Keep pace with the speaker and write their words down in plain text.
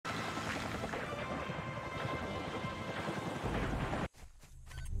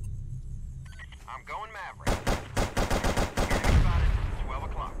Going Maverick. Enemy spotted. 12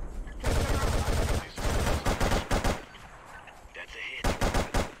 o'clock. That's a hit.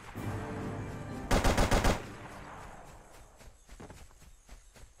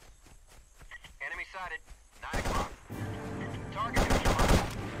 Enemy sighted. 9 o'clock. Target neutralized.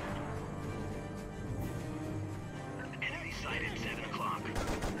 Enemy sighted. 7 o'clock.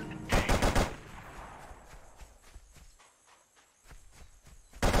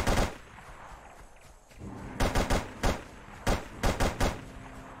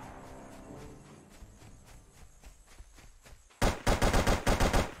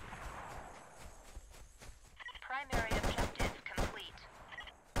 Primary objective complete.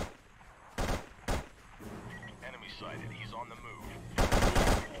 Enemy sighted. He's on the move.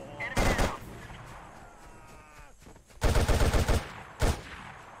 Enemy down.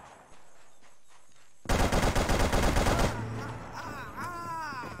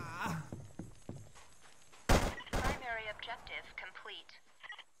 Primary objective complete.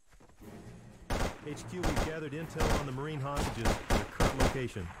 HQ, we've gathered intel on the Marine hostages and their current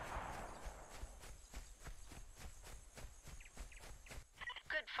location.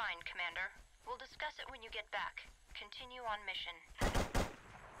 Good find, Commander. We'll discuss it when you get back. Continue on mission.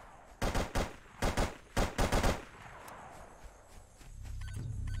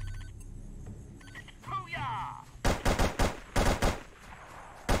 Booyah!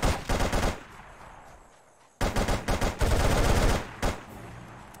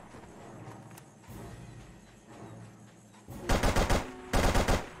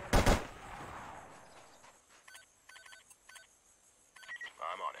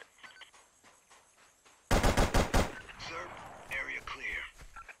 I'm on it. Sir, area clear.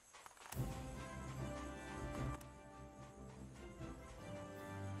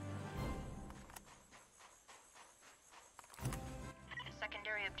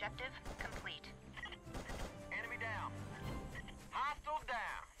 Secondary objective complete. Enemy down. Hostiles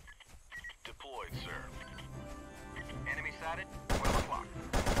down. Deployed, sir. Enemy sighted. 12 o'clock.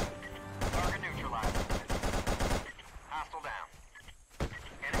 Target neutralized. Hostile down.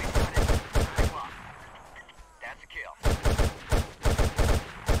 Enemy sighted. 9 o'clock. That's a kill.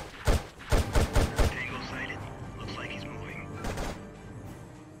 Tango sighted. Looks like he's moving.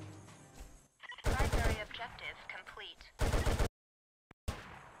 Primary objective complete.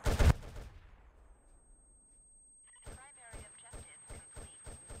 Primary objective complete.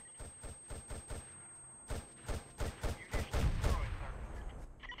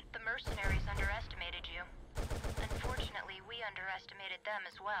 The mercenaries underestimated you. Unfortunately, we underestimated them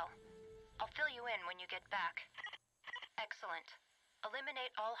as well. I'll fill you in when you get back. Excellent.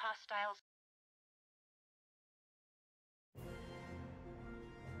 Eliminate all hostiles.